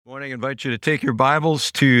Morning. I invite you to take your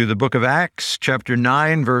Bibles to the book of Acts, chapter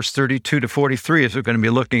 9, verse 32 to 43, as we're going to be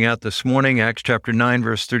looking at this morning. Acts chapter 9,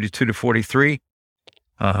 verse 32 to 43.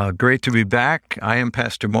 Great to be back. I am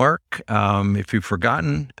Pastor Mark, if you've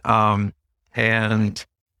forgotten. And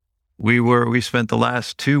we spent the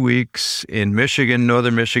last 2 weeks in Michigan,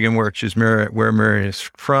 northern Michigan, where Marion is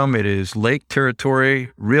from. It is lake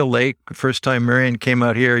territory, real lake. The first time Marion came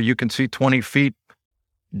out here, you can see 20 feet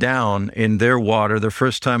down in their water. The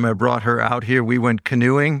first time I brought her out here, we went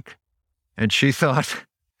canoeing, and she thought,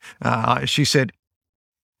 she said,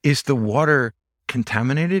 "Is the water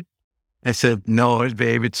contaminated?" I said, "No,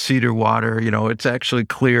 babe, it's Cedar water. It's actually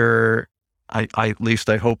clear. At least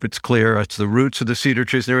I hope it's clear. It's the roots of the cedar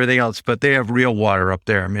trees and everything else, but they have real water up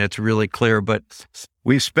there. I mean, it's really clear." But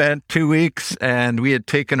we spent 2 weeks, and we had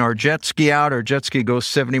taken our jet ski out. Our jet ski goes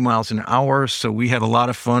 70 miles an hour, so we had a lot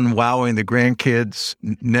of fun wowing the grandkids,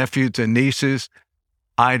 nephews, and nieces.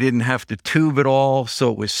 I didn't have to tube at all,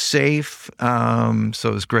 so it was safe. So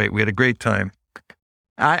it was great. We had a great time.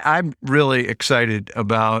 I'm really excited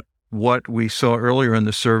about what we saw earlier in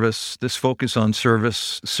the service, this focus on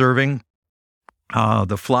serving.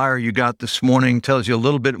 The flyer you got this morning tells you a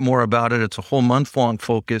little bit more about it. It's a whole month-long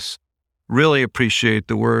focus. Really appreciate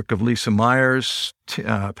the work of Lisa Myers,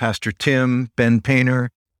 Pastor Tim, Ben Painter,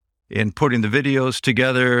 in putting the videos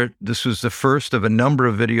together. This was the first of a number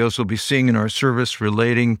of videos we'll be seeing in our service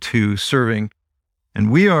relating to serving. And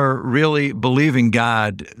we are really believing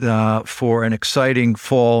God for an exciting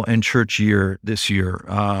fall and church year this year.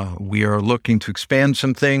 We are looking to expand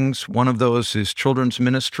some things. One of those is children's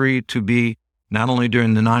ministry to be not only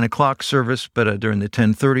during the 9 o'clock service, but during the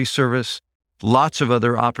 10:30 service. Lots of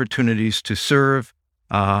other opportunities to serve.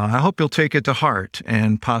 I hope you'll take it to heart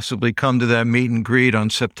and possibly come to that meet and greet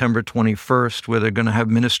on September 21st, where they're going to have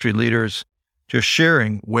ministry leaders just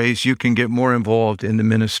sharing ways you can get more involved in the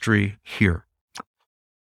ministry here.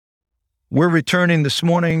 We're returning this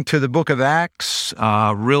morning to the book of Acts.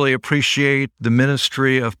 Really appreciate the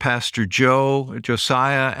ministry of Pastor Joe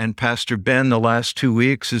Josiah and Pastor Ben the last 2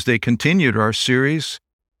 weeks as they continued our series,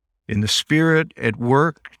 In the Spirit at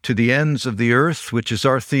Work to the Ends of the Earth, which is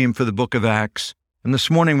our theme for the book of Acts. And this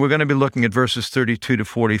morning we're going to be looking at verses 32 to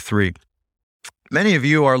 43. Many of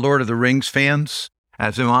you are Lord of the Rings fans,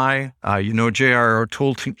 as am I. You know J.R.R.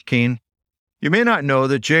 Tolkin. You may not know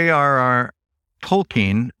that J.R.R.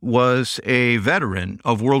 Tolkin was a veteran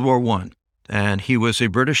of World War I, and he was a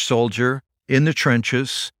British soldier in the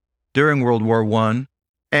trenches during World War I.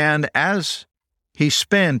 And as he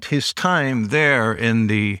spent his time there in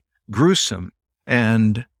the gruesome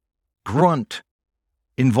and grunt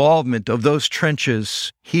involvement of those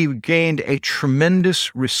trenches, he gained a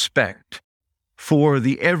tremendous respect for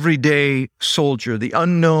the everyday soldier, the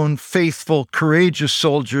unknown, faithful, courageous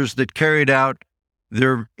soldiers that carried out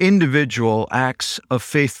their individual acts of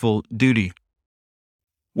faithful duty.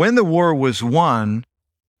 When the war was won,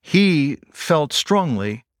 he felt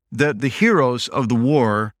strongly that the heroes of the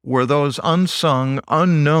war were those unsung,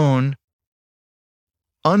 unknown,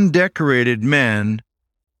 undecorated men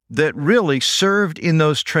that really served in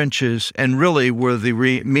those trenches and really were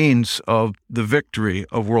the means of the victory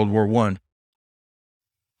of World War I.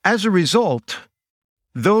 As a result,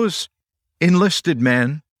 those enlisted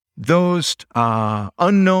men, those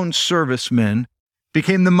unknown servicemen,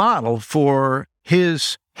 became the model for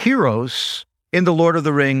his heroes in the Lord of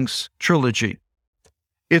the Rings trilogy.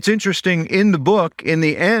 It's interesting, in the book, in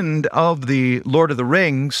the end of the Lord of the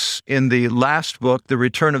Rings, in the last book, The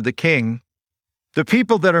Return of the King, the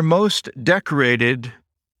people that are most decorated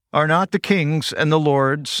are not the kings and the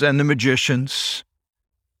lords and the magicians.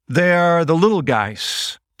 They are the little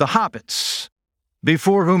guys, the hobbits,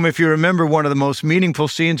 before whom, if you remember, one of the most meaningful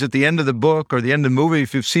scenes at the end of the book or the end of the movie,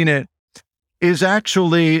 if you've seen it, is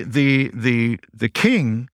actually the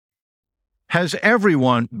king has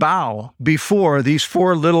everyone bow before these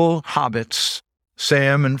 4 little hobbits,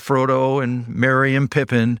 Sam and Frodo and Maryam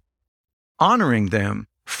Pippin, honoring them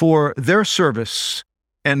for their service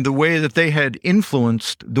and the way that they had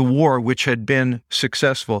influenced the war, which had been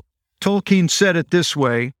successful. Tolkien said it this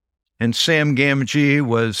way, and Sam Gaji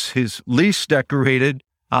was his least decorated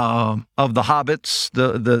of the hobbits,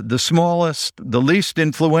 the smallest, the least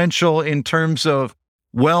influential in terms of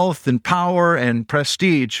wealth and power and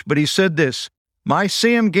prestige. But he said this, "My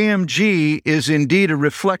Sam Gaji is indeed a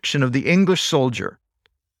reflection of the English soldier,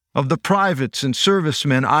 of the privates and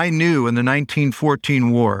servicemen I knew in the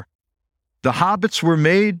 1914 war. The hobbits were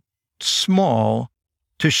made small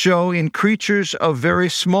to show in creatures of very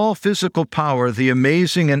small physical power the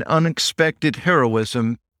amazing and unexpected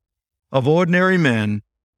heroism of ordinary men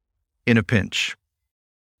in a pinch."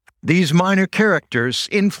 These minor characters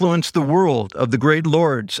influenced the world of the great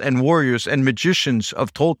lords and warriors and magicians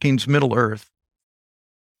of Tolkien's Middle-earth.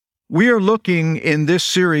 We are looking in this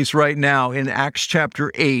series right now in Acts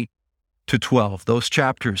chapter 8 to 12, those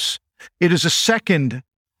chapters. It is a second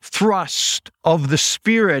thrust of the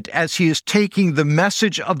Spirit as he is taking the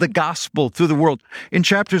message of the gospel through the world. In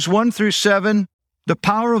chapters 1 through 7, the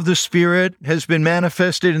power of the Spirit has been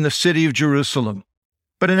manifested in the city of Jerusalem.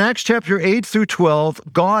 But in Acts chapter 8 through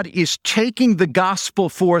 12, God is taking the gospel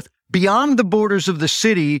forth beyond the borders of the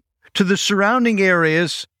city to the surrounding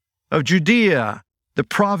areas of Judea, the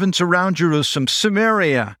province around Jerusalem,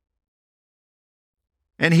 Samaria.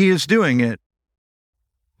 And he is doing it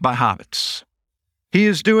by hobbits. He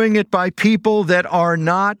is doing it by people that are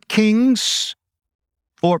not kings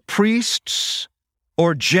or priests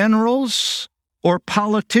or generals or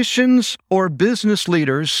politicians or business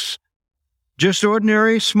leaders, just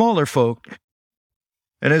ordinary smaller folk.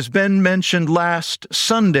 And as Ben mentioned last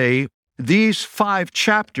Sunday, these 5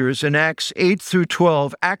 chapters in Acts 8 through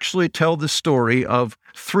 12 actually tell the story of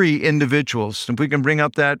 3 individuals. If we can bring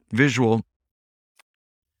up that visual.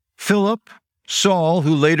 Philip, Saul,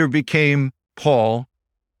 who later became Paul,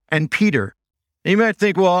 and Peter. You might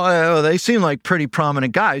think, well, they seem like pretty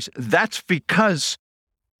prominent guys. That's because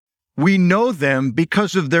we know them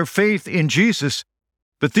because of their faith in Jesus.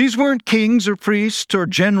 But these weren't kings or priests or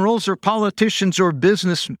generals or politicians or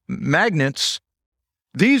business magnates.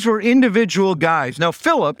 These were individual guys. Now,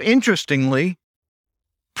 Philip, interestingly,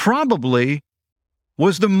 probably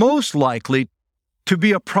was the most likely to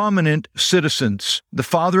be a prominent citizen, the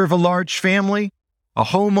father of a large family, a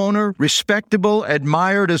homeowner, respectable,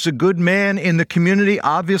 admired as a good man in the community,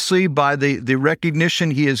 obviously by the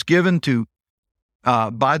recognition he is given to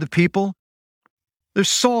by the people. There's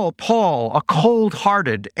Saul, Paul, a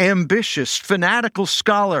cold-hearted, ambitious, fanatical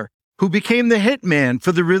scholar who became the hitman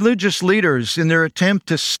for the religious leaders in their attempt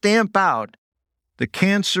to stamp out the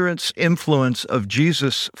cancerous influence of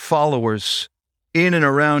Jesus' followers in and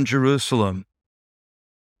around Jerusalem.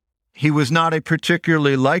 He was not a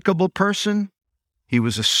particularly likable person. He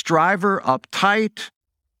was a striver, uptight,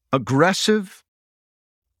 aggressive.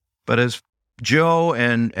 But as Joe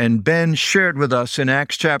and Ben shared with us in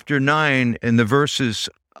Acts chapter 9 in the verses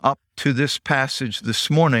up to this passage this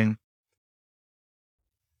morning,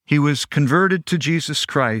 he was converted to Jesus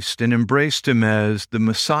Christ and embraced him as the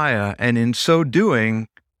Messiah, and in so doing,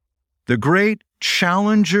 the great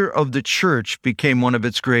challenger of the church became one of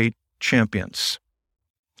its great champions.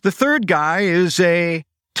 The third guy is a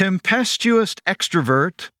tempestuous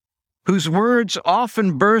extrovert whose words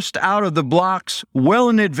often burst out of the blocks well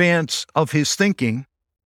in advance of his thinking,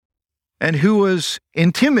 and who was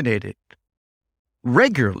intimidated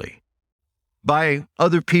regularly by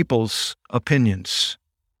other people's opinions.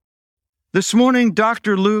 This morning,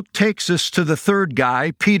 Dr. Luke takes us to the third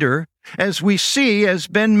guy, Peter, as we see, as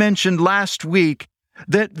Ben mentioned last week,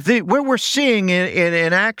 that what we're seeing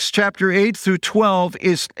in Acts chapter 8 through 12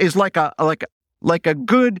 is like a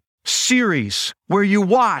good series where you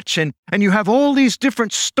watch and you have all these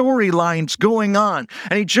different storylines going on.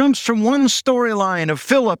 And he jumps from one storyline of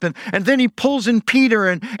Philip and then he pulls in Peter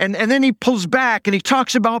and then he pulls back and he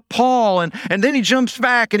talks about Paul and then he jumps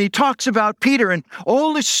back and he talks about Peter, and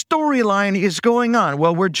all this storyline is going on.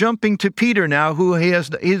 Well, we're jumping to Peter now, who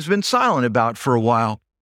he's been silent about for a while.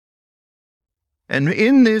 And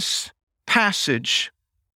in this passage,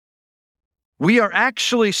 we are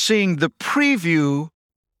actually seeing the preview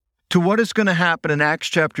to what is going to happen in Acts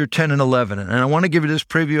chapter 10 and 11. And I want to give you this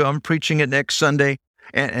preview. I'm preaching it next Sunday,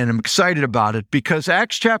 and I'm excited about it because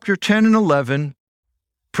Acts chapter 10 and 11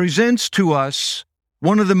 presents to us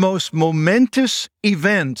one of the most momentous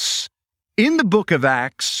events in the book of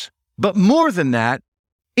Acts, but more than that,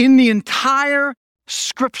 in the entire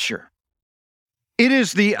Scripture. It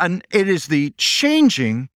is the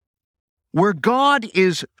changing where God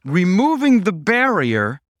is removing the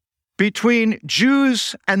barrier between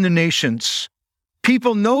Jews and the nations.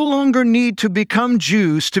 People no longer need to become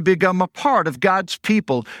Jews to become a part of God's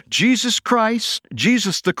people. Jesus the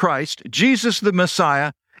Christ, Jesus the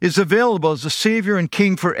Messiah, is available as a Savior and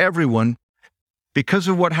King for everyone because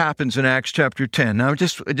of what happens in Acts chapter 10. Now,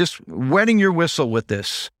 just wetting your whistle with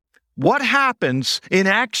this. What happens in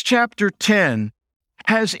Acts chapter 10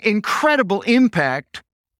 has incredible impact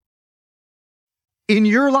in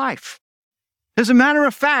your life. As a matter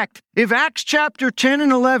of fact, if Acts chapter 10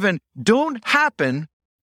 and 11 don't happen,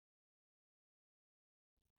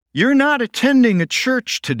 you're not attending a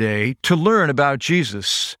church today to learn about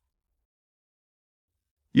Jesus.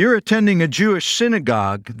 You're attending a Jewish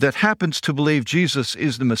synagogue that happens to believe Jesus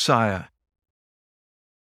is the Messiah.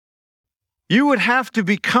 You would have to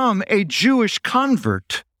become a Jewish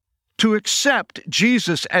convert to accept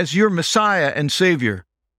Jesus as your Messiah and Savior.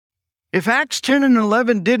 If Acts 10 and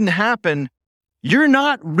 11 didn't happen, you're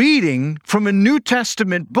not reading from a New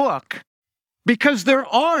Testament book, because there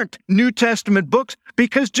aren't New Testament books,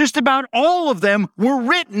 because just about all of them were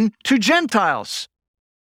written to Gentiles.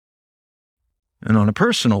 And on a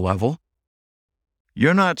personal level,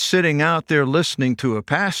 you're not sitting out there listening to a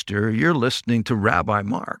pastor, you're listening to Rabbi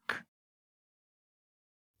Mark.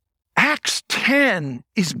 Acts 10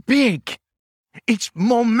 is big. It's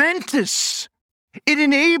momentous. It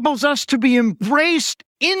enables us to be embraced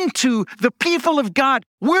into the people of God.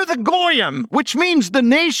 We're the Goyim, which means the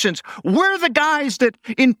nations. We're the guys that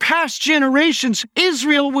in past generations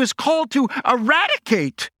Israel was called to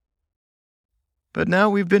eradicate. But now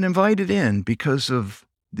we've been invited in because of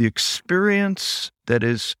the experience that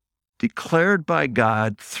is declared by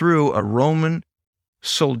God through a Roman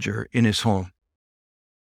soldier in his home.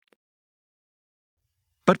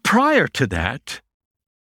 But prior to that,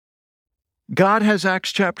 God has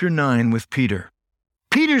Acts chapter 9 with Peter.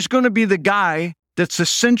 Peter's going to be the guy that's the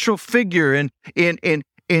central figure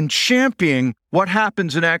in championing what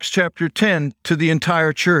happens in Acts chapter 10 to the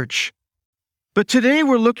entire church. But today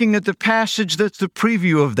we're looking at the passage that's the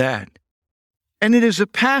preview of that. And it is a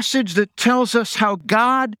passage that tells us how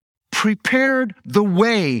God prepared the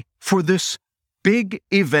way for this big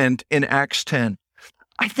event in Acts 10.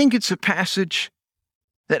 I think it's a passage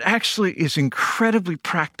that actually is incredibly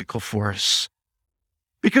practical for us.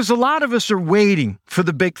 Because a lot of us are waiting for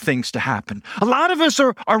the big things to happen. A lot of us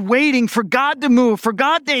are waiting for God to move, for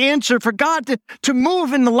God to answer, for God to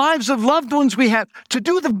move in the lives of loved ones we have, to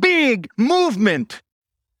do the big movement.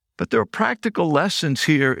 But there are practical lessons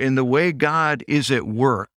here in the way God is at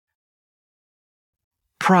work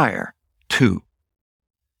prior to.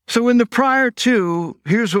 So in the prior to,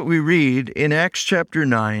 here's what we read in Acts chapter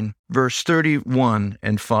 9, verse 31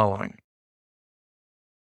 and following.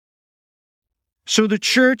 So the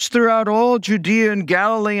church throughout all Judea and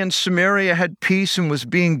Galilee and Samaria had peace and was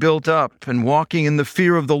being built up and walking in the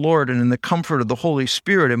fear of the Lord and in the comfort of the Holy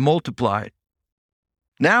Spirit and multiplied.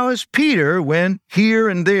 Now as Peter went here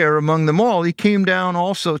and there among them all, he came down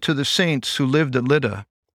also to the saints who lived at Lydda.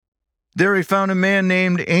 There he found a man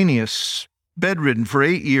named Aeneas, bedridden for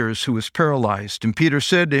 8 years, who was paralyzed. And Peter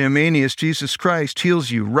said to him, Aeneas, Jesus Christ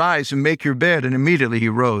heals you. Rise and make your bed. And immediately he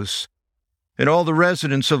rose. And all the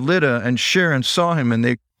residents of Lydda and Sharon saw him, and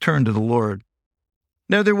they turned to the Lord.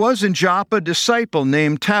 Now there was in Joppa a disciple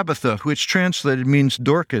named Tabitha, which translated means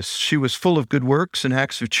Dorcas. She was full of good works and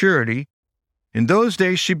acts of charity. In those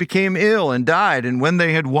days she became ill and died, and when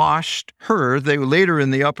they had washed her, they laid her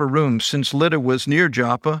in the upper room, since Lydda was near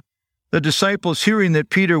Joppa. The disciples, hearing that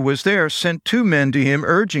Peter was there, sent 2 men to him,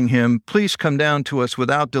 urging him, Please come down to us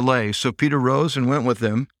without delay. So Peter rose and went with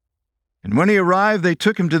them. And when he arrived, they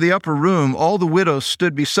took him to the upper room. All the widows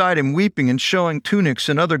stood beside him, weeping and showing tunics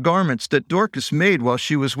and other garments that Dorcas made while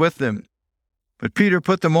she was with them. But Peter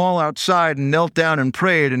put them all outside and knelt down and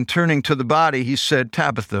prayed, and turning to the body, he said,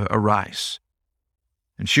 Tabitha, arise.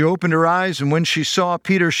 And she opened her eyes, and when she saw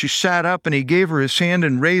Peter, she sat up, and he gave her his hand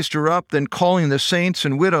and raised her up. Then calling the saints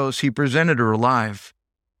and widows, he presented her alive.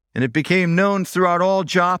 And it became known throughout all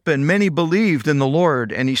Joppa, and many believed in the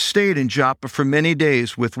Lord. And he stayed in Joppa for many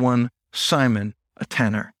days with one Simon, a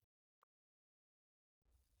tanner.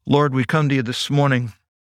 Lord, we come to you this morning.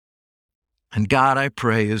 And God, I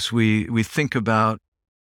pray, as we think about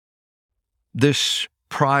this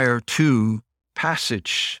prior to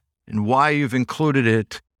passage, and why you've included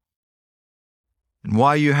it, and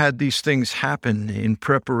why you had these things happen in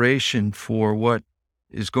preparation for what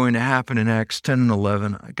is going to happen in Acts 10 and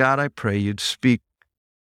 11. God, I pray you'd speak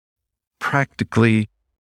practically,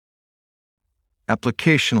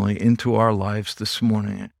 applicationally into our lives this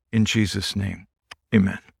morning. In Jesus' name,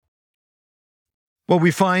 amen. What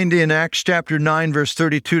we find in Acts chapter 9, verse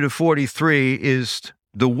 32 to 43 is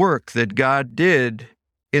the work that God did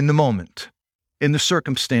in the moment, in the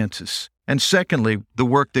circumstances. And secondly, the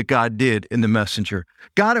work that God did in the messenger.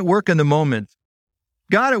 God at work in the moment.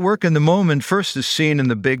 God at work in the moment first is seen in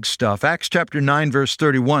the big stuff. Acts chapter 9, verse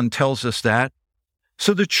 31 tells us that.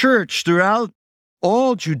 So the church throughout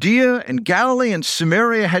all Judea and Galilee and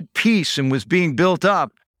Samaria had peace and was being built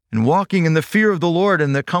up and walking in the fear of the Lord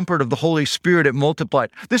and the comfort of the Holy Spirit, it multiplied.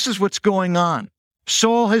 This is what's going on.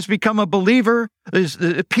 Saul has become a believer.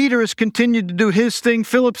 Peter has continued to do his thing.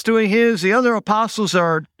 Philip's doing his. The other apostles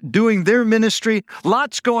are doing their ministry.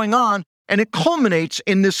 Lots going on. And it culminates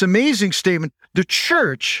in this amazing statement. The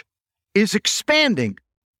church is expanding.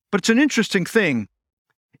 But it's an interesting thing.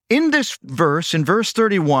 In this verse, in verse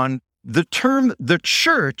 31, the term the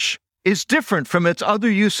church is different from its other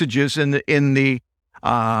usages in the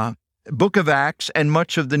book of Acts and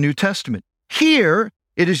much of the New Testament. Here,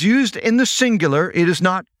 it is used in the singular. It is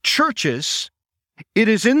not churches. It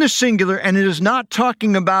is in the singular, and it is not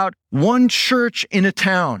talking about one church in a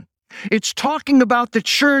town. It's talking about the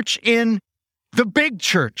church in the big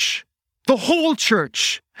church, the whole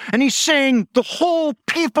church. And he's saying the whole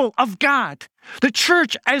people of God, the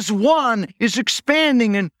church as one, is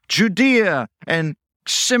expanding in Judea and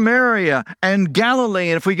Samaria and Galilee.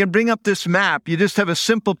 And if we can bring up this map, you just have a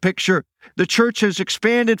simple picture. The church has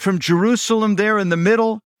expanded from Jerusalem there in the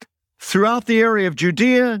middle, throughout the area of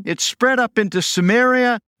Judea. It spread up into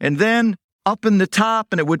Samaria, and then up in the top,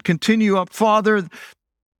 and it would continue up farther,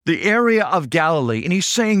 the area of Galilee. And he's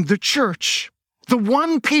saying the church, the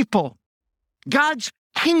one people, God's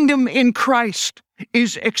kingdom in Christ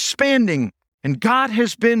is expanding, and God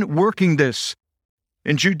has been working this.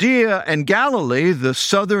 In Judea and Galilee, the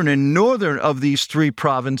southern and northern of these three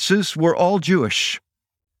provinces were all Jewish.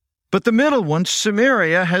 But the middle one,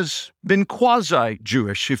 Samaria, has been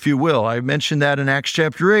quasi-Jewish, if you will. I mentioned that in Acts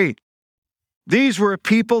chapter 8. These were a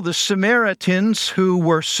people, the Samaritans, who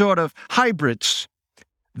were sort of hybrids.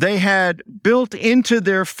 They had built into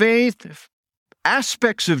their faith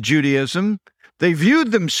aspects of Judaism. They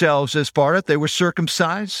viewed themselves as part of it. They were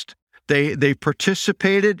circumcised. They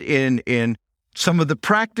participated in some of the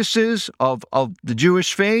practices of the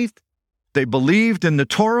Jewish faith. They believed in the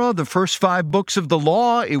Torah, the first 5 books of the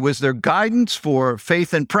law. It was their guidance for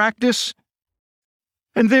faith and practice.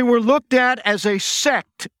 And they were looked at as a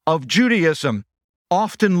sect of Judaism,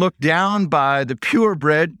 often looked down by the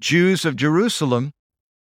purebred Jews of Jerusalem.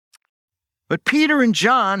 But Peter and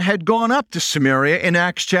John had gone up to Samaria in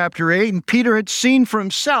Acts chapter 8, and Peter had seen for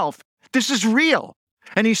himself, this is real.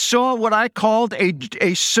 And he saw what I called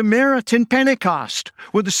a Samaritan Pentecost,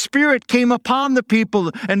 where the Spirit came upon the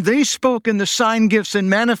people, and they spoke in the sign gifts and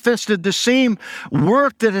manifested the same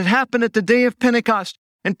work that had happened at the day of Pentecost.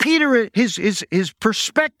 And Peter, his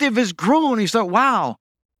perspective has grown. He thought, wow,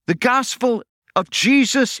 the gospel of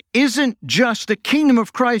Jesus isn't just, the kingdom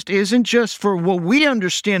of Christ isn't just for what we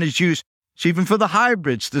understand as Jews. It's even for the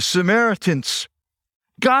hybrids, the Samaritans.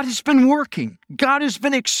 God has been working. God has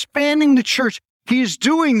been expanding the church. He is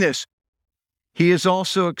doing this. He is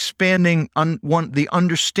also expanding the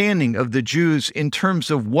understanding of the Jews in terms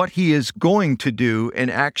of what he is going to do in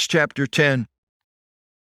Acts chapter 10.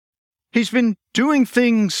 He's been doing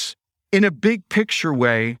things in a big picture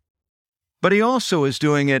way, but he also is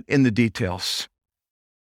doing it in the details.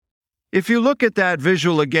 If you look at that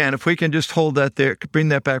visual again, if we can just hold that there, bring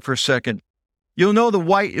that back for a second, you'll know the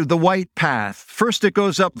white path. First it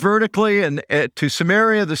goes up vertically and to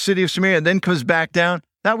Samaria, the city of Samaria, and then comes back down.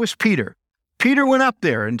 That was Peter. Peter went up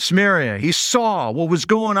there in Samaria. He saw what was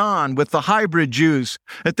going on with the hybrid Jews,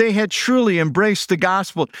 that they had truly embraced the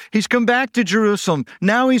gospel. He's come back to Jerusalem.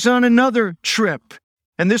 Now he's on another trip.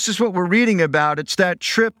 And this is what we're reading about. It's that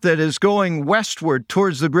trip that is going westward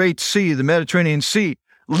towards the Great Sea, the Mediterranean Sea.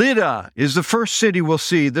 Lydda is the first city we'll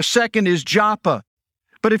see. The second is Joppa.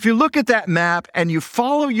 But if you look at that map and you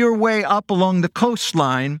follow your way up along the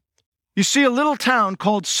coastline, you see a little town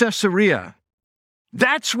called Caesarea.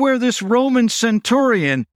 That's where this Roman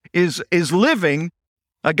centurion is living,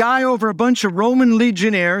 a guy over a bunch of Roman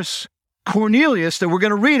legionnaires, Cornelius, that we're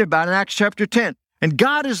going to read about in Acts chapter 10. And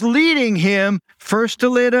God is leading him first to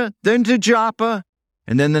Lydda, then to Joppa,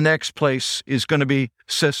 and then the next place is going to be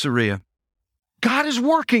Caesarea. God is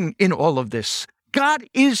working in all of this. God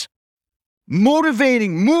is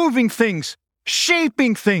motivating, moving things,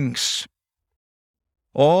 shaping things,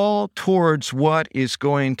 all towards what is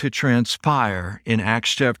going to transpire in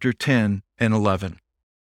Acts chapter 10 and 11.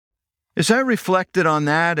 As I reflected on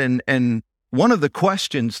that, and one of the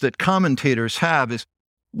questions that commentators have is,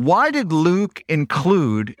 why did Luke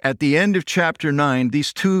include at the end of chapter 9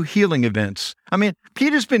 these 2 healing events? I mean,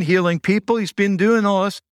 Peter's been healing people. He's been doing all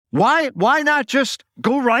this. Why not just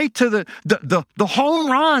go right to the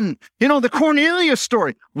home run, the Cornelius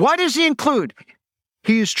story? Why does he include?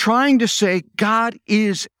 He is trying to say God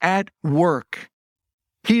is at work.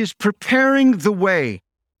 He is preparing the way.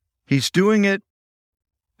 He's doing it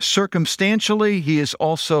circumstantially. He is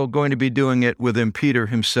also going to be doing it within Peter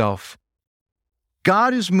himself.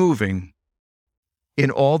 God is moving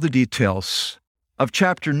in all the details of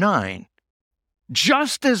chapter 9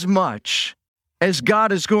 just as much as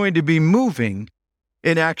God is going to be moving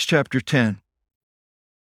in Acts chapter 10.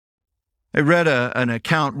 I read an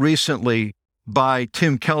account recently by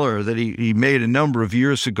Tim Keller that he made a number of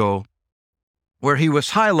years ago, where he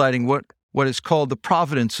was highlighting what is called the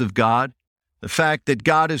providence of God, The fact that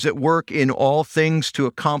God is at work in all things to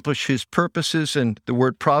accomplish his purposes, and the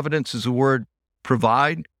word providence is the word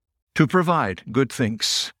provide, to provide good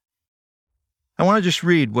things. I want to just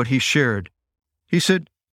read what he shared. He said,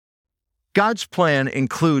 God's plan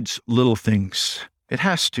includes little things. It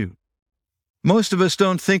has to. Most of us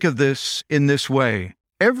don't think of this in this way.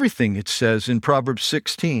 Everything, it says in Proverbs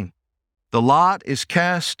 16. The lot is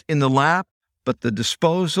cast in the lap, but the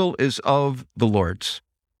disposal is of the Lord's.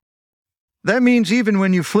 That means even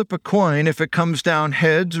when you flip a coin, if it comes down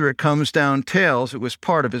heads or it comes down tails, it was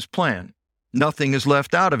part of his plan. Nothing is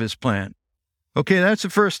left out of his plan. Okay, that's the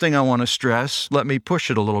first thing I want to stress. Let me push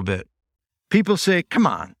it a little bit. People say, come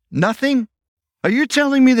on, nothing? Are you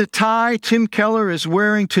telling me the tie Tim Keller is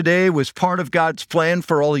wearing today was part of God's plan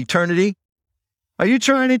for all eternity? Are you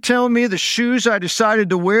trying to tell me the shoes I decided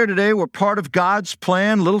to wear today were part of God's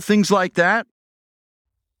plan, little things like that?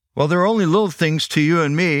 Well, they're only little things to you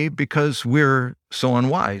and me because we're so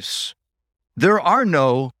unwise. There are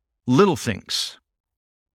no little things.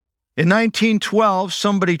 In 1912,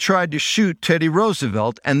 somebody tried to shoot Teddy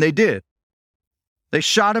Roosevelt, and they did. They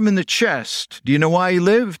shot him in the chest. Do you know why he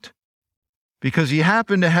lived? Because he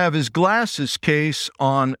happened to have his glasses case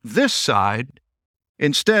on this side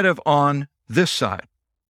instead of on this side.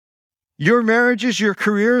 Your marriages, your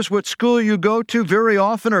careers, what school you go to very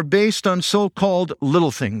often are based on so-called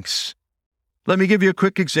little things. Let me give you a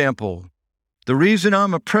quick example. The reason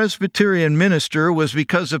I'm a Presbyterian minister was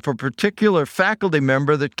because of a particular faculty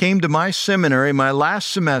member that came to my seminary my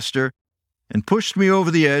last semester and pushed me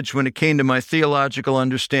over the edge when it came to my theological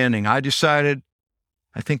understanding. I decided,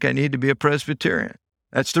 I think I need to be a Presbyterian.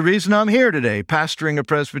 That's the reason I'm here today, pastoring a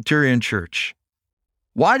Presbyterian church.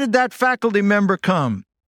 Why did that faculty member come?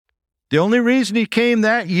 The only reason he came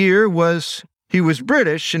that year was he was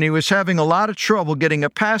British and he was having a lot of trouble getting a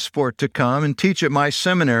passport to come and teach at my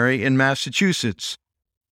seminary in Massachusetts.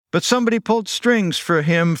 But somebody pulled strings for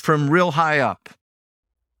him from real high up.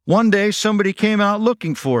 One day, somebody came out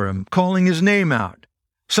looking for him, calling his name out.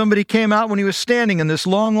 Somebody came out when he was standing in this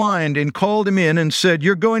long line and called him in and said,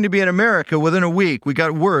 "You're going to be in America within a week. We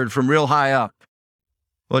got word from real high up."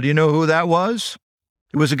 Well, do you know who that was?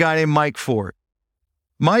 It was a guy named Mike Ford.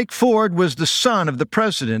 Mike Ford was the son of the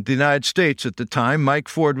president of the United States at the time. Mike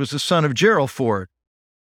Ford was the son of Gerald Ford.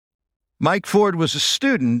 Mike Ford was a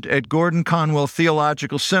student at Gordon Conwell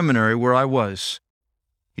Theological Seminary where I was.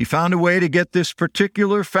 He found a way to get this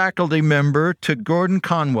particular faculty member to Gordon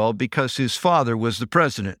Conwell because his father was the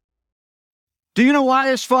president. Do you know why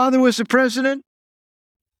his father was the president?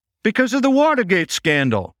 Because of the Watergate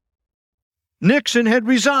scandal. Nixon had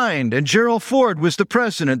resigned and Gerald Ford was the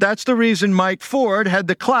president. That's the reason Mike Ford had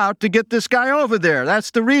the clout to get this guy over there.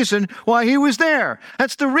 That's the reason why he was there.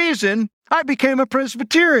 That's the reason I became a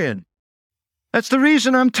Presbyterian. That's the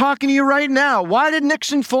reason I'm talking to you right now. Why did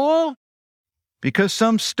Nixon fall? Because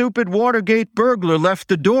some stupid Watergate burglar left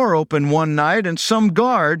the door open one night and some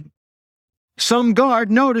guard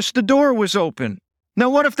noticed the door was open.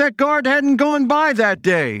 Now what if that guard hadn't gone by that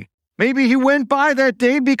day? Maybe he went by that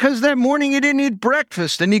day because that morning he didn't eat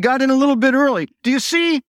breakfast and he got in a little bit early. Do you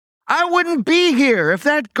see? I wouldn't be here if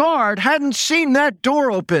that guard hadn't seen that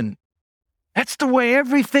door open. That's the way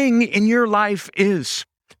everything in your life is.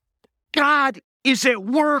 God is at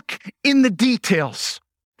work in the details.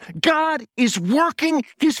 God is working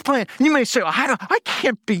his plan. You may say, I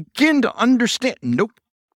can't begin to understand. Nope.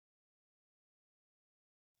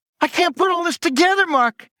 I can't put all this together,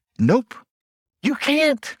 Mark. Nope. You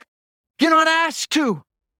can't. You're not asked to.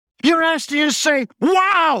 You're asked to just say,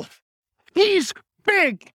 wow, he's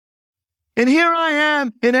big. And here I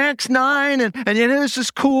am in Acts 9, and this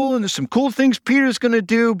is cool, and there's some cool things Peter's going to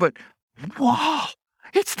do, but wow,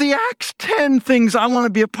 it's the Acts 10 things I want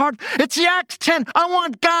to be a part of. It's the Acts 10. I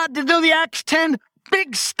want God to do the Acts 10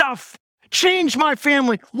 big stuff. Change my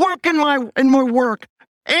family, work in my work,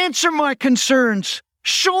 answer my concerns,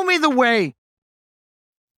 show me the way,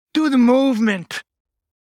 do the movement.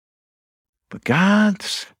 But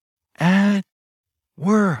God's at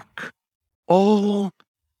work all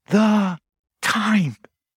the time.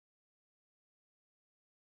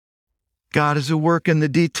 God is at work in the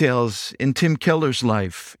details in Tim Keller's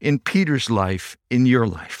life, in Peter's life, in your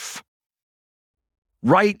life.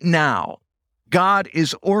 Right now, God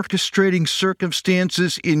is orchestrating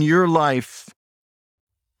circumstances in your life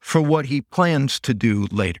for what he plans to do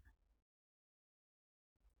later.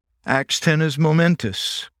 Acts 10 is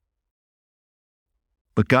momentous.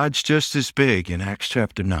 But God's just as big in Acts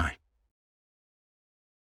chapter 9.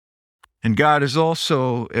 And God is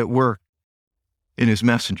also at work in his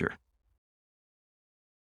messenger.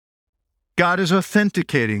 God is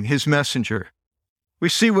authenticating his messenger We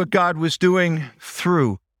see what God was doing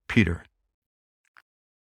through Peter.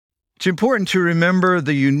 It's important to remember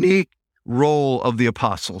the unique role of the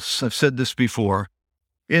apostles. I've said this before.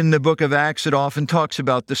 In the book of Acts, it often talks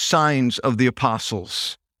about the signs of the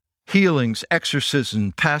apostles: healings,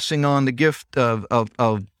 exorcism, passing on the gift of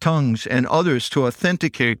tongues and others to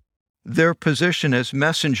authenticate their position as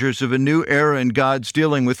messengers of a new era in God's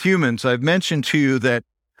dealing with humans. I've mentioned to you that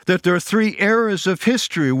there are 3 eras of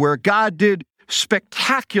history where God did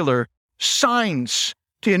spectacular signs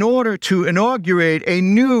in order to inaugurate a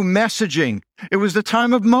new messaging. It was the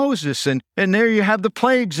time of Moses, and there you have the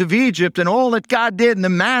plagues of Egypt and all that God did, and the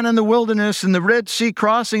man in the wilderness and the Red Sea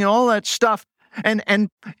crossing and all that stuff. And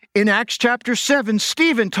in Acts chapter 7,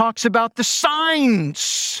 Stephen talks about the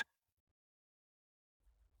signs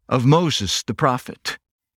of Moses, the prophet.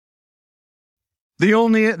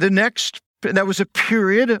 That was a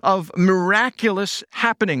period of miraculous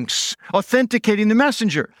happenings, authenticating the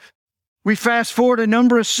messenger. We fast forward a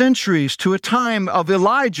number of centuries to a time of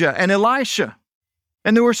Elijah and Elisha.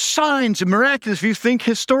 And there were signs and miraculous. If you think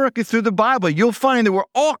historically through the Bible, you'll find there were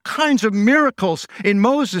all kinds of miracles in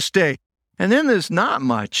Moses' day. And then there's not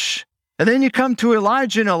much. And then you come to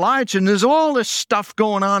Elijah, and there's all this stuff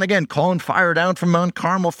going on again, calling fire down from Mount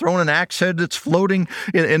Carmel, throwing an axe head that's floating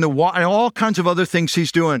in the water, and all kinds of other things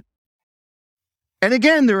he's doing. And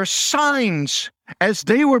again, there are signs as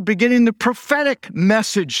they were beginning the prophetic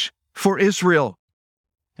message for Israel.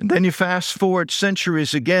 And then you fast forward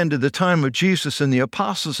centuries again to the time of Jesus and the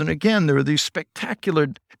apostles, and again, there are these spectacular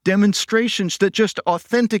demonstrations that just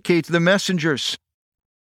authenticate the messengers.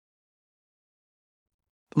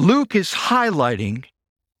 Luke is highlighting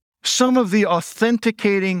some of the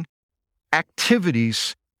authenticating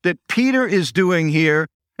activities that Peter is doing here,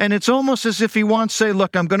 and it's almost as if he wants to say,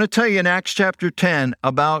 look, I'm going to tell you in Acts chapter 10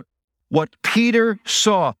 about what Peter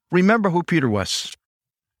saw. Remember who Peter was.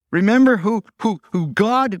 Remember who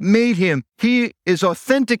God made him. He is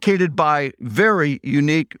authenticated by very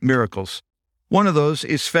unique miracles. One of those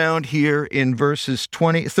is found here in verses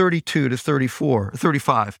 32 to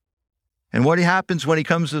 35. And what happens when he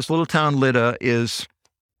comes to this little town, Lydda, is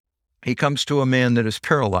he comes to a man that is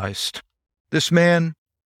paralyzed. This man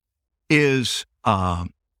is,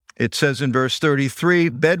 it says in verse 33,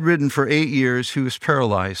 bedridden for 8 years, who is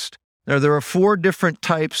paralyzed. Now, there are 4 different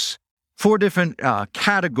types, 4 different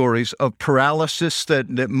categories of paralysis that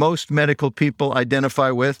most medical people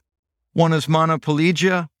identify with. One is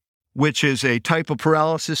monoplegia, which is a type of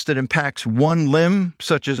paralysis that impacts one limb,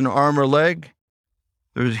 such as an arm or leg.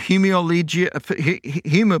 There's hemiplegia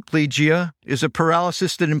is a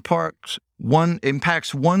paralysis that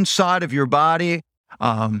impacts one side of your body,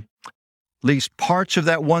 at least parts of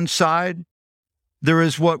that one side. There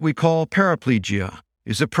is what we call paraplegia,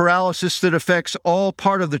 is a paralysis that affects all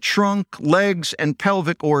part of the trunk, legs, and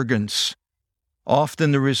pelvic organs,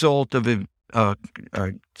 often the result of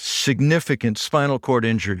a significant spinal cord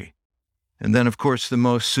injury. And then, of course, the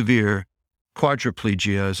most severe,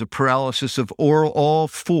 quadriplegia, is a paralysis of all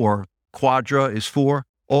 4. Quadra is 4,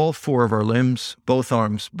 all 4 of our limbs, both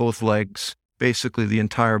arms, both legs. Basically, the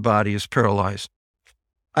entire body is paralyzed.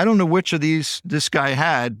 I don't know which of these this guy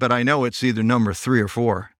had, but I know it's either number 3 or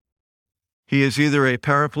 4. He is either a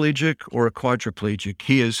paraplegic or a quadriplegic.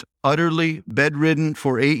 He is utterly bedridden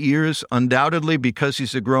for 8 years, undoubtedly because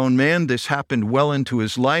he's a grown man. This happened well into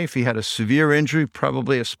his life. He had a severe injury,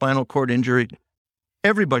 probably a spinal cord injury.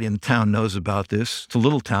 Everybody in the town knows about this. It's a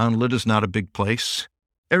little town. Lydda's not a big place.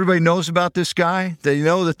 Everybody knows about this guy. They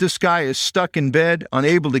know that this guy is stuck in bed,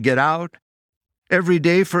 unable to get out. Every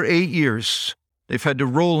day for 8 years, they've had to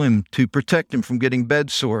roll him to protect him from getting bed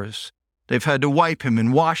sores. They've had to wipe him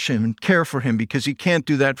and wash him and care for him because he can't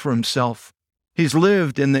do that for himself. He's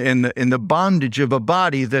lived in the bondage of a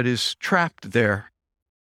body that is trapped there.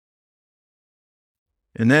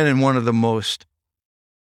 And then in one of the most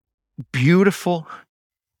beautiful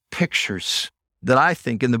pictures that I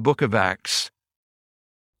think in the book of Acts,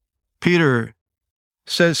 Peter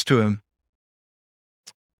says to him,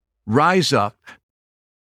 rise up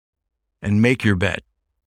and make your bed.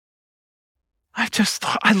 I just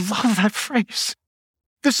thought, I love that phrase.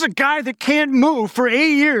 This is a guy that can't move for 8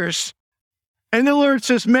 years. And the Lord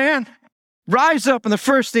says, man, rise up. And the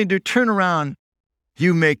first thing to turn around,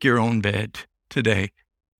 you make your own bed today.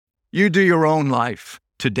 You do your own life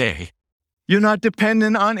today. You're not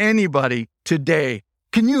dependent on anybody today.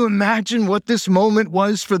 Can you imagine what this moment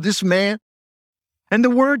was for this man? And the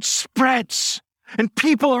word spreads, and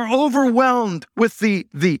people are overwhelmed with the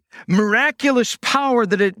miraculous power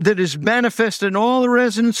that is manifested in all the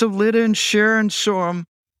residents of Lydda and Sharon and Sorum.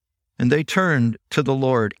 And they turned to the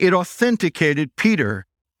Lord. It authenticated Peter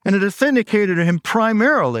And it authenticated him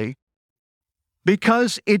primarily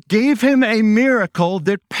because it gave him a miracle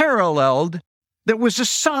that paralleled, that was a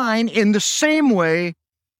sign in the same way,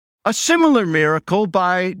 a similar miracle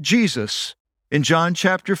by Jesus in John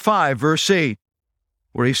chapter 5, verse 8,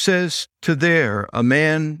 where he says to there, a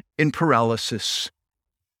man in paralysis,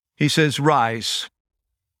 he says, rise,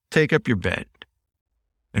 take up your bed,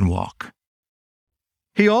 and walk.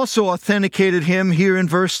 He also authenticated him here in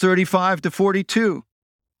verse 35 to 42.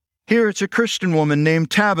 Here it's a Christian woman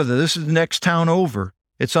named Tabitha. This is the next town over.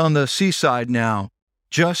 It's on the seaside now,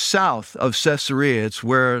 just south of Caesarea. It's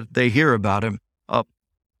where they hear about him, up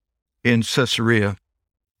in Caesarea.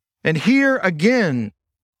 And here again,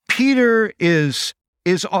 Peter is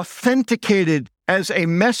authenticated as a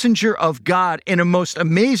messenger of God in a most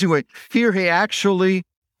amazing way. Here he actually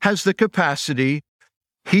has the capacity.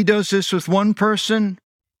 He does this with one person.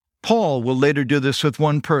 Paul will later do this with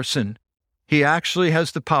one person. He actually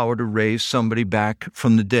has the power to raise somebody back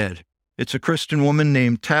from the dead. It's a Christian woman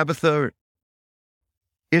named Tabitha.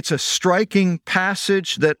 It's a striking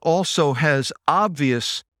passage that also has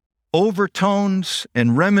obvious overtones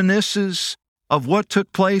and reminiscences of what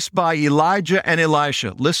took place by Elijah and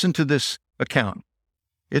Elisha. Listen to this account.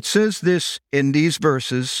 It says this in these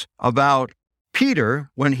verses about Peter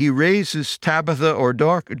when he raises Tabitha or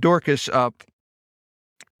Dorcas up.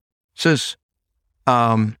 It says,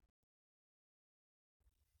 but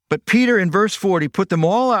Peter, in verse 40, put them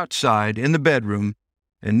all outside in the bedroom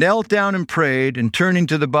and knelt down and prayed, and turning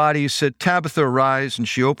to the body, he said, Tabitha, arise. And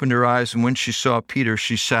she opened her eyes, and when she saw Peter,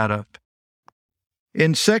 she sat up.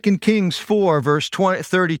 In 2 Kings 4, verse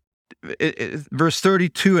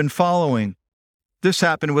 32 and following, this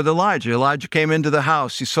happened with Elijah. Elijah came into the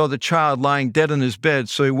house. He saw the child lying dead on his bed.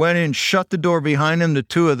 So he went in, shut the door behind him, the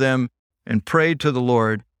two of them, and prayed to the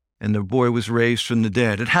Lord, and the boy was raised from the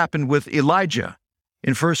dead. It happened with Elijah.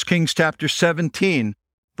 In 1 Kings chapter 17,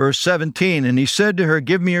 verse 17, and he said to her,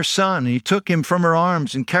 give me your son. And he took him from her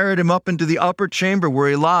arms and carried him up into the upper chamber where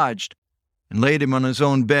he lodged and laid him on his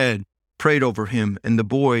own bed, prayed over him, and the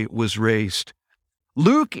boy was raised.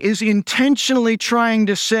 Luke is intentionally trying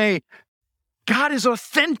to say, God is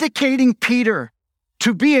authenticating Peter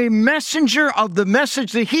to be a messenger of the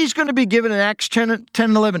message that he's going to be given in Acts 10 and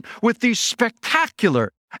 11 with these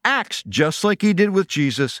spectacular acts, just like he did with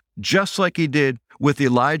Jesus, just like he did with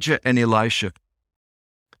Elijah and Elisha.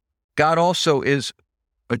 God also is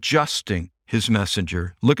adjusting his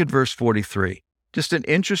messenger. Look at verse 43. Just an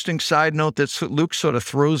interesting side note that Luke sort of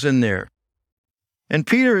throws in there. And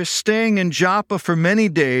Peter is staying in Joppa for many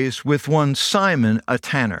days with one Simon, a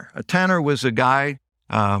tanner. A tanner was a guy,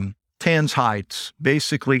 tans hides,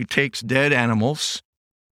 basically takes dead animals,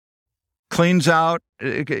 cleans out,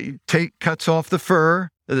 cuts off the fur,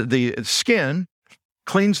 the skin,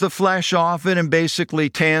 cleans the flesh off it, and basically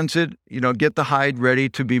tans it, get the hide ready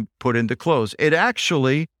to be put into clothes. It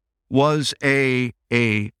actually was a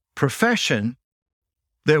profession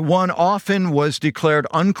that one often was declared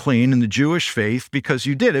unclean in the Jewish faith because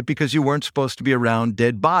you did it because you weren't supposed to be around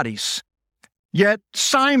dead bodies. Yet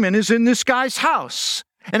Simon is in this guy's house.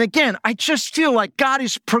 And again, I just feel like God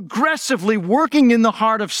is progressively working in the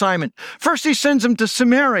heart of Simon. First, he sends him to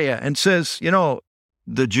Samaria and says,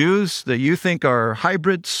 the Jews that you think are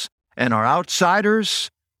hybrids and are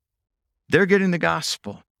outsiders, they're getting the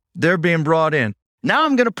gospel. They're being brought in. Now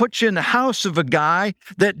I'm going to put you in the house of a guy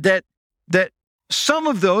that some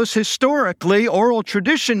of those historically oral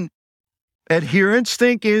tradition adherents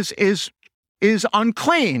think is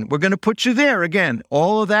unclean. We're going to put you there again.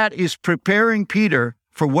 All of that is preparing Peter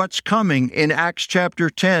for what's coming in Acts chapter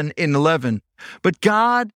 10 and 11. But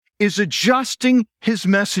God is adjusting his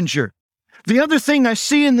messenger. The other thing I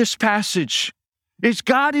see in this passage is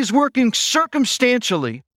God is working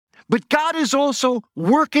circumstantially, but God is also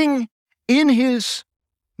working in his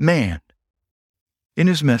man, in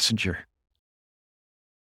his messenger.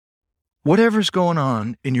 Whatever's going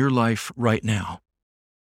on in your life right now,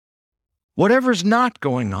 whatever's not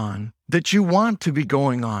going on that you want to be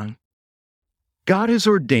going on, God has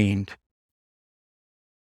ordained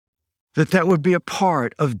that would be a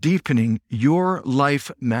part of deepening your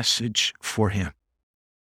life message for him.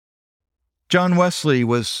 John Wesley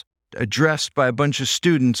was addressed by a bunch of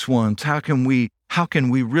students once. How can we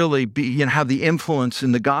really be, have the influence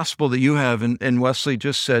in the gospel that you have? And Wesley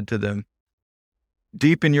just said to them,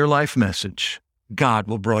 deepen your life message. God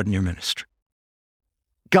will broaden your ministry.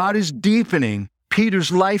 God is deepening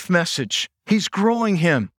Peter's life message. He's growing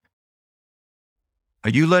him. Are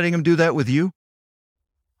you letting him do that with you?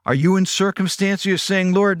 Are you in circumstance you're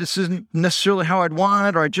saying, Lord, this isn't necessarily how I'd want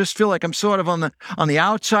it, or I just feel like I'm sort of on the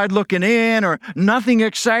outside looking in, or nothing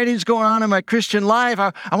exciting is going on in my Christian life.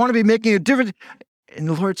 I want to be making a difference. And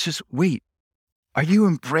the Lord says, wait, are you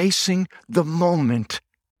embracing the moment?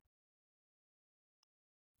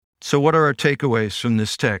 So what are our takeaways from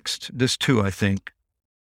this text? There's two, I think.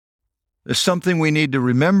 There's something we need to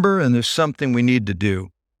remember, and there's something we need to do.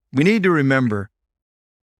 We need to remember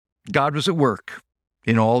God was at work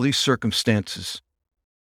in all these circumstances.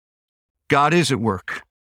 God is at work.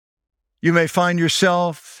 You may find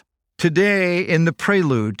yourself today in the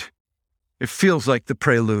prelude. It feels like the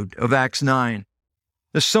prelude of Acts 9.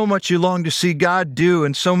 There's so much you long to see God do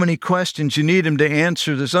and so many questions you need Him to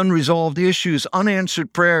answer. There's unresolved issues,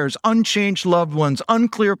 unanswered prayers, unchanged loved ones,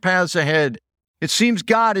 unclear paths ahead. It seems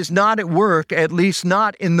God is not at work, at least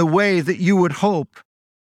not in the way that you would hope.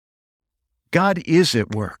 God is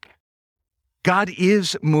at work. God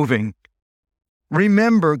is moving.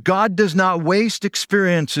 Remember, God does not waste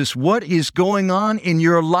experiences. What is going on in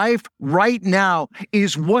your life right now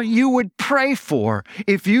is what you would pray for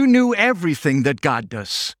if you knew everything that God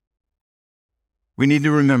does. We need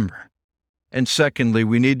to remember. And secondly,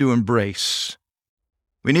 we need to embrace.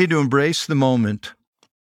 We need to embrace the moment.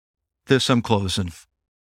 This I'm closing.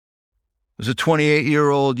 There's a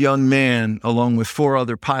 28-year-old young man along with 4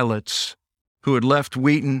 other pilots who had left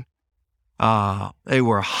Wheaton. They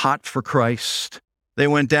were hot for Christ. They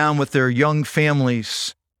went down with their young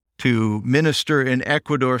families to minister in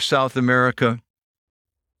Ecuador, South America.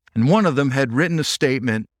 And one of them had written a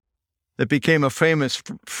statement that became a famous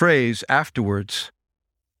phrase afterwards.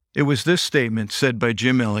 It was this statement said by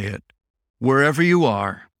Jim Elliot, "Wherever you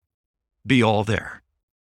are, be all there."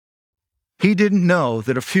 He didn't know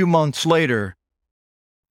that a few months later,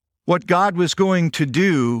 what God was going to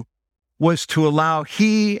do was to allow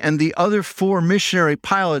he and the other 4 missionary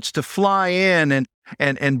pilots to fly in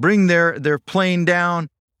and bring their plane down,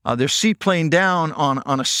 their seaplane down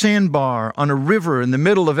on a sandbar on a river in the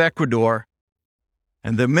middle of Ecuador.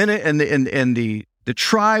 And the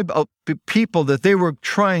tribe of people that they were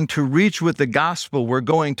trying to reach with the gospel were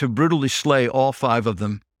going to brutally slay all 5 of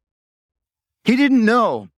them. He didn't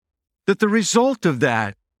know that the result of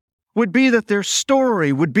that would be that their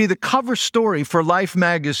story would be the cover story for Life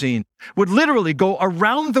magazine, would literally go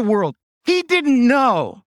around the world. He didn't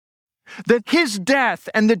know that his death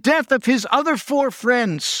and the death of his other 4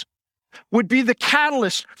 friends would be the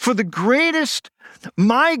catalyst for the greatest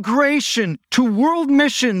migration to world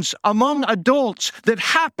missions among adults that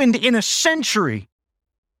happened in a century.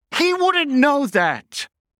 He wouldn't know that.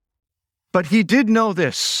 But he did know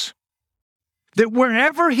this, that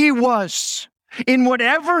wherever he was, in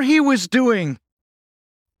whatever he was doing,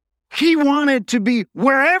 he wanted to be,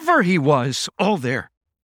 wherever he was, all there.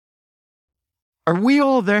 Are we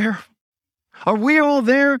all there? Are we all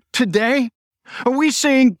there today? Are we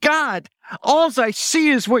saying, God, all I see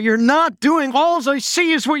is what you're not doing. All I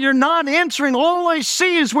see is what you're not answering. All I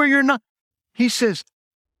see is where you're not. He says,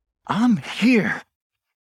 I'm here.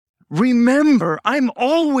 Remember, I'm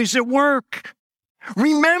always at work.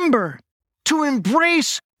 Remember to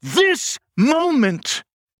embrace this moment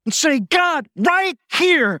and say, God, right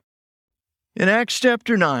here in Acts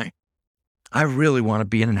chapter 9. I really want to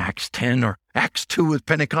be in Acts 10 or Acts 2 with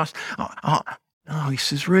Pentecost. No, he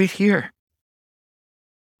says right here.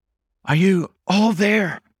 Are you all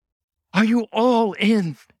there? Are you all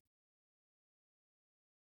in?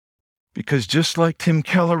 Because just like Tim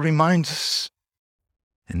Keller reminds us,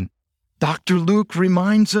 and Dr. Luke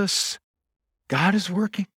reminds us, God is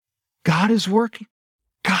working. God is working.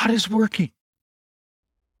 God is working.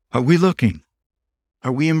 Are we looking?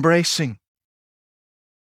 Are we embracing?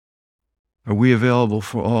 Are we available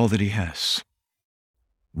for all that He has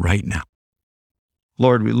right now?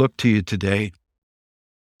 Lord, we look to You today.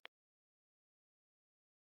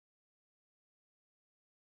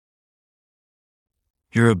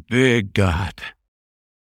 You're a big God.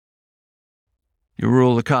 You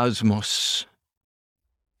rule the cosmos,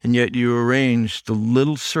 and yet You arrange the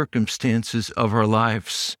little circumstances of our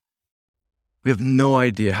lives. We have no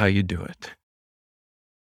idea how You do it.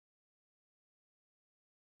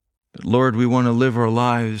 But Lord, we want to live our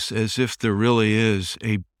lives as if there really is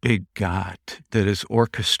a big God that is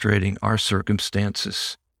orchestrating our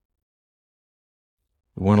circumstances.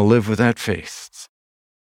 We want to live with that faith.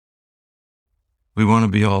 We want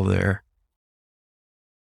to be all there.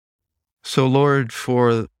 So, Lord,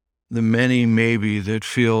 for the many maybe that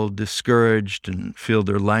feel discouraged and feel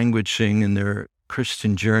they're languishing in their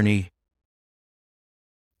Christian journey,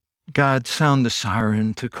 God, sound the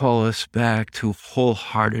siren to call us back to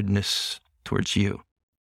wholeheartedness towards You.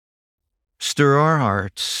 Stir our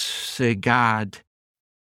hearts. Say, God,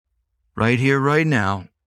 right here, right now,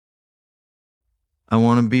 I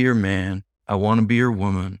want to be your man. I want to be your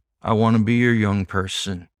woman. I want to be your young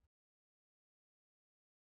person.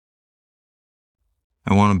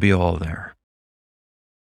 I want to be all there.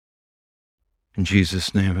 In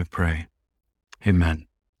Jesus' name I pray. Amen.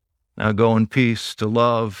 Now go in peace to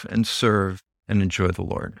love and serve and enjoy the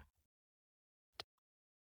Lord.